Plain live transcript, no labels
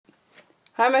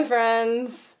Hi, my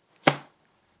friends.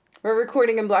 We're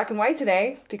recording in black and white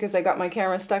today because I got my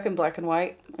camera stuck in black and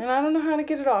white and I don't know how to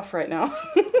get it off right now.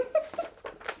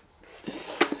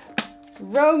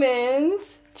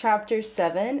 Romans chapter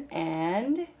 7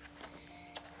 and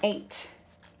 8.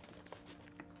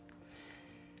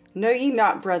 Know ye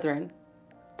not, brethren,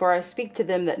 for I speak to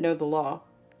them that know the law,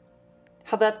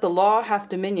 how that the law hath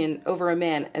dominion over a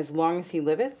man as long as he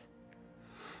liveth?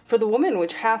 For the woman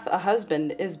which hath a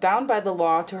husband is bound by the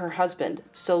law to her husband,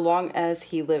 so long as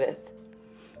he liveth.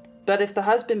 But if the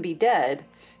husband be dead,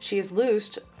 she is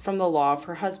loosed from the law of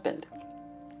her husband.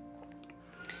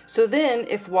 So then,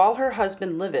 if while her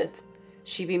husband liveth,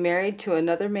 she be married to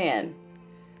another man,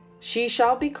 she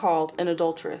shall be called an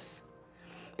adulteress.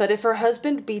 But if her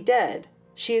husband be dead,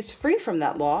 she is free from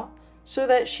that law, so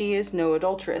that she is no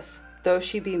adulteress, though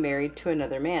she be married to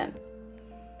another man.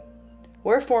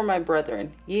 Wherefore, my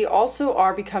brethren, ye also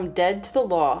are become dead to the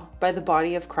law by the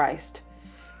body of Christ,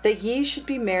 that ye should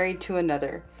be married to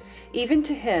another, even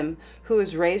to him who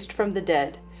is raised from the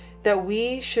dead, that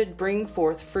we should bring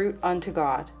forth fruit unto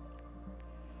God.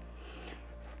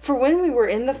 For when we were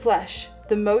in the flesh,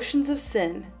 the motions of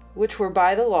sin, which were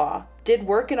by the law, did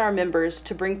work in our members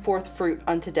to bring forth fruit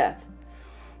unto death.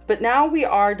 But now we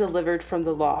are delivered from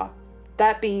the law,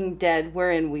 that being dead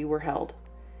wherein we were held,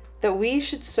 that we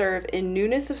should serve in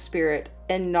newness of spirit,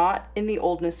 and not in the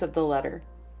oldness of the letter.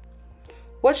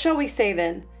 What shall we say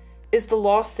then? Is the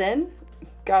law sin?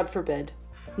 God forbid.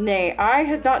 Nay, I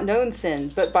had not known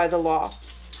sin, but by the law.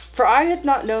 For I had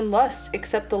not known lust,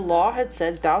 except the law had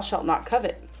said, Thou shalt not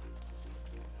covet.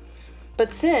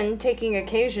 But sin, taking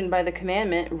occasion by the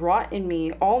commandment, wrought in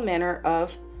me all manner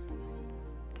of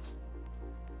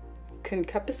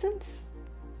concupiscence?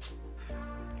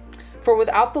 For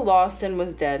without the law, sin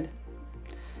was dead.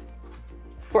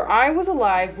 For I was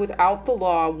alive without the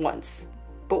law once,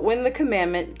 but when the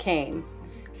commandment came,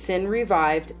 sin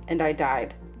revived, and I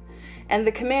died. And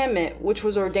the commandment, which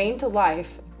was ordained to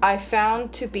life, I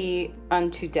found to be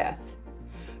unto death.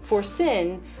 For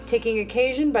sin, taking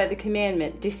occasion by the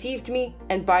commandment, deceived me,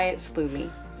 and by it slew me.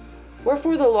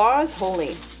 Wherefore the law is holy,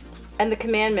 and the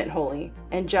commandment holy,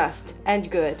 and just,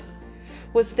 and good.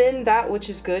 Was then that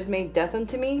which is good made death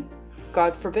unto me?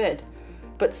 God forbid.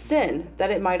 But sin,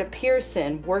 that it might appear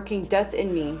sin, working death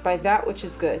in me by that which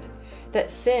is good, that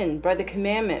sin by the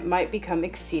commandment might become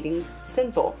exceeding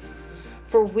sinful.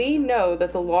 For we know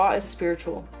that the law is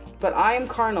spiritual, but I am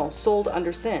carnal, sold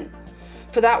under sin.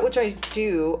 For that which I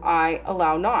do, I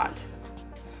allow not.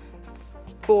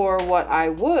 For what I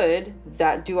would,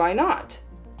 that do I not.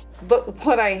 But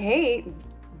what I hate,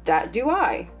 that do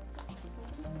I.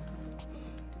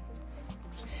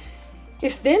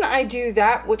 If then I do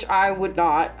that which I would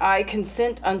not, I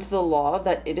consent unto the law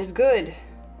that it is good.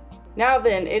 Now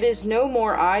then, it is no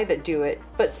more I that do it,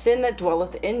 but sin that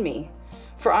dwelleth in me.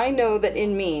 For I know that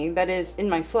in me, that is, in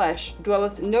my flesh,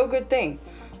 dwelleth no good thing,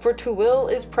 for to will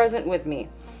is present with me.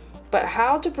 But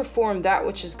how to perform that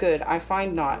which is good, I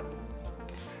find not.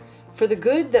 For the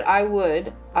good that I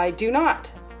would, I do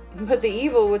not, but the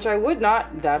evil which I would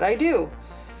not, that I do.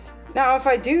 Now if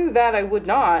I do that I would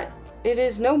not, it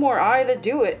is no more I that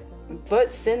do it,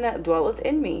 but sin that dwelleth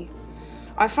in me.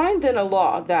 I find then a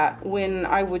law that, when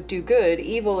I would do good,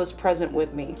 evil is present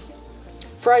with me.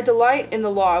 For I delight in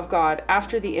the law of God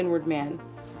after the inward man.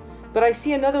 But I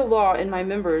see another law in my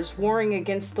members, warring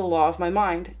against the law of my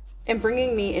mind, and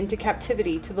bringing me into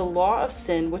captivity to the law of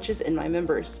sin which is in my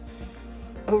members.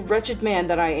 O wretched man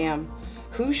that I am,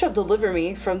 who shall deliver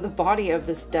me from the body of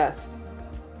this death?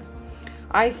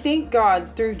 I thank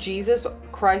God through Jesus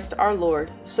Christ our Lord.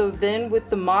 So then with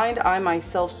the mind I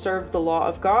myself serve the law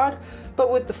of God,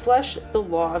 but with the flesh the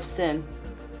law of sin.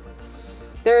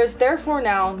 There is therefore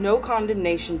now no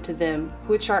condemnation to them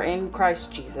which are in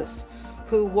Christ Jesus,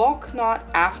 who walk not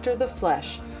after the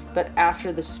flesh, but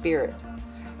after the Spirit.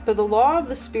 For the law of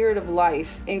the Spirit of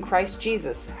life in Christ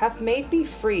Jesus hath made me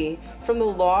free from the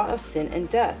law of sin and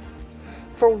death.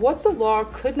 For what the law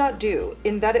could not do,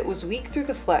 in that it was weak through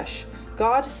the flesh,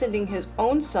 God sending his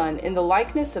own Son in the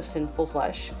likeness of sinful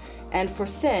flesh, and for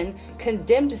sin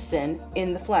condemned sin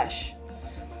in the flesh,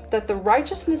 that the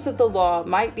righteousness of the law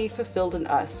might be fulfilled in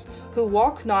us, who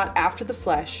walk not after the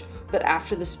flesh, but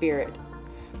after the Spirit.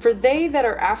 For they that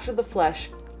are after the flesh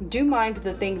do mind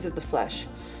the things of the flesh,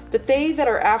 but they that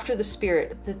are after the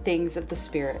Spirit, the things of the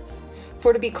Spirit.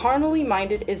 For to be carnally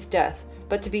minded is death,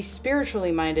 but to be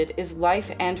spiritually minded is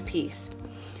life and peace.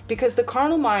 Because the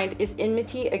carnal mind is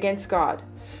enmity against God,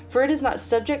 for it is not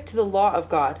subject to the law of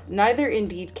God, neither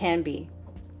indeed can be.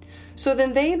 So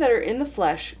then they that are in the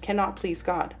flesh cannot please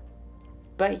God.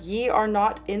 but ye are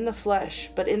not in the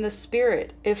flesh, but in the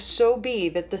Spirit, if so be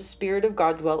that the Spirit of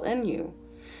God dwell in you.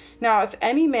 Now if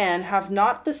any man have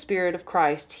not the Spirit of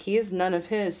Christ, he is none of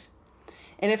his.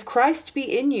 And if Christ be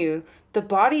in you, the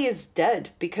body is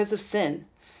dead because of sin,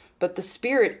 but the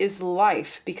Spirit is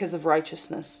life because of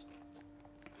righteousness.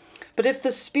 But if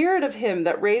the Spirit of him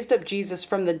that raised up Jesus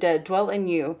from the dead dwell in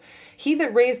you, he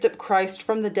that raised up Christ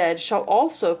from the dead shall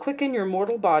also quicken your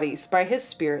mortal bodies by his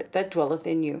Spirit that dwelleth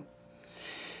in you.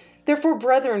 Therefore,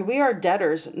 brethren, we are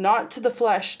debtors, not to the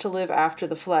flesh, to live after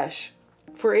the flesh.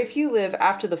 For if you live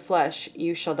after the flesh,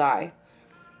 you shall die.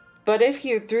 But if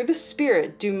you, through the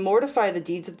Spirit, do mortify the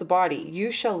deeds of the body,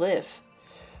 you shall live.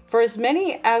 For as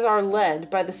many as are led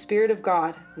by the Spirit of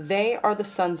God, they are the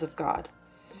sons of God.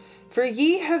 For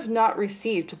ye have not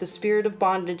received the spirit of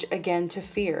bondage again to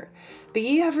fear, but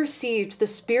ye have received the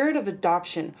Spirit of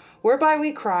adoption, whereby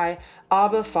we cry,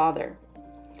 Abba, Father.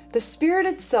 The Spirit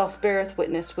itself beareth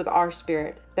witness with our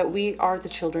spirit that we are the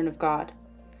children of God.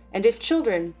 And if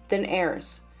children, then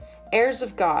heirs, heirs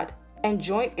of God, and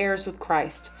joint heirs with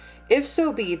Christ, if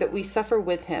so be that we suffer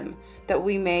with him, that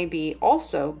we may be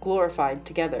also glorified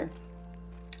together.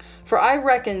 For I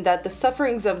reckon that the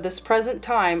sufferings of this present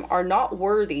time are not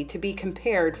worthy to be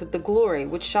compared with the glory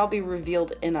which shall be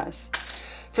revealed in us.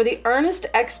 For the earnest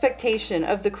expectation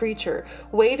of the creature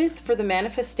waiteth for the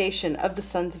manifestation of the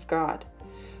sons of God.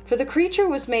 For the creature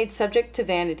was made subject to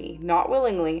vanity, not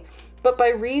willingly, but by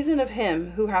reason of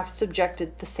him who hath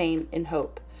subjected the same in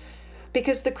hope.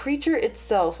 Because the creature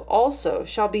itself also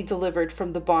shall be delivered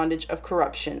from the bondage of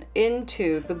corruption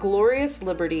into the glorious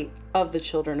liberty of the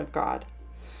children of God.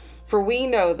 For we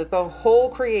know that the whole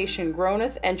creation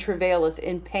groaneth and travaileth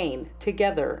in pain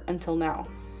together until now.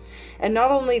 And not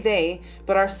only they,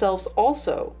 but ourselves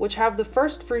also, which have the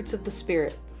first fruits of the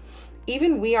Spirit,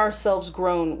 even we ourselves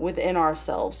groan within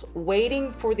ourselves,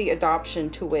 waiting for the adoption,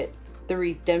 to wit, the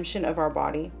redemption of our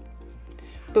body.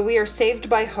 But we are saved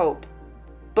by hope.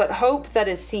 But hope that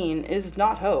is seen is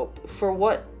not hope. For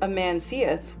what a man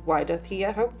seeth, why doth he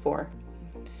yet hope for?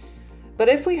 But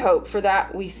if we hope for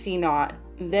that we see not,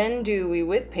 then do we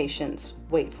with patience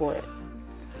wait for it.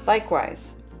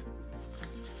 Likewise,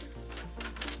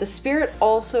 the Spirit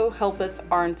also helpeth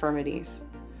our infirmities.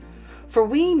 For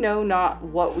we know not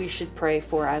what we should pray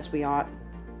for as we ought.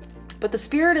 But the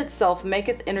Spirit itself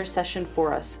maketh intercession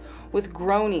for us with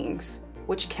groanings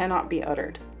which cannot be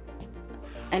uttered.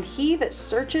 And he that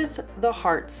searcheth the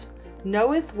hearts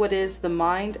knoweth what is the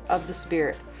mind of the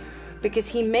Spirit, because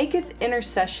he maketh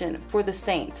intercession for the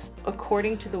saints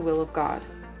according to the will of God.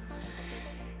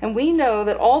 And we know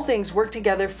that all things work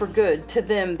together for good to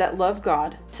them that love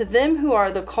God, to them who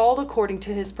are the called according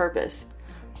to his purpose.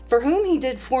 For whom he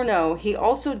did foreknow, he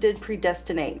also did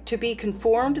predestinate to be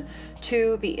conformed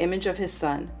to the image of his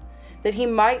Son, that he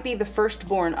might be the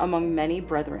firstborn among many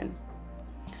brethren.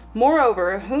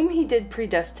 Moreover, whom he did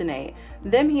predestinate,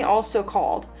 them he also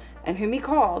called, and whom he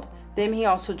called, them he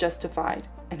also justified,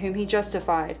 and whom he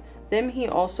justified, them he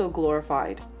also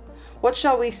glorified. What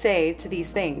shall we say to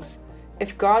these things?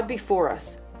 If God be for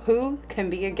us, who can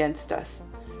be against us?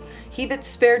 He that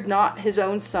spared not his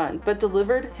own Son, but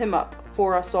delivered him up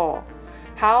for us all,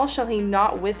 how shall he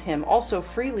not with him also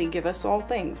freely give us all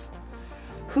things?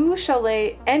 Who shall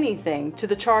lay anything to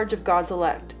the charge of God's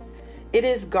elect? It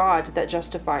is God that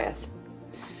justifieth.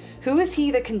 Who is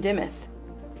he that condemneth?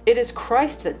 It is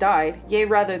Christ that died, yea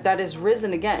rather that is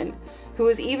risen again, who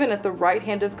is even at the right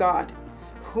hand of God,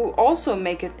 who also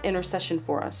maketh intercession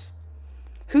for us.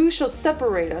 Who shall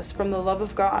separate us from the love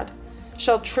of God?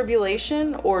 Shall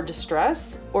tribulation, or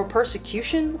distress, or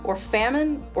persecution, or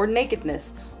famine, or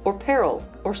nakedness, or peril,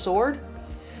 or sword?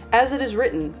 As it is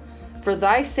written, For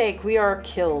thy sake we are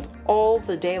killed all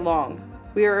the day long.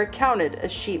 We are accounted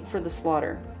as sheep for the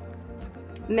slaughter.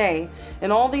 Nay,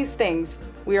 in all these things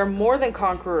we are more than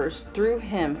conquerors through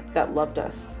him that loved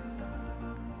us.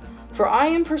 For I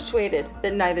am persuaded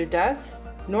that neither death,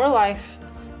 nor life,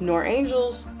 nor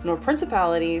angels, nor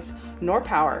principalities, nor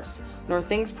powers, nor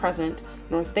things present,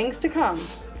 nor things to come,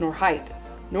 nor height,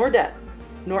 nor depth,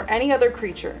 nor any other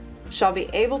creature shall be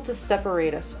able to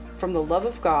separate us from the love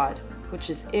of God, which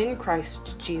is in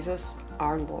Christ Jesus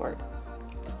our Lord.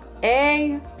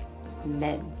 Amen.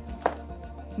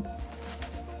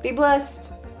 Be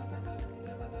blessed.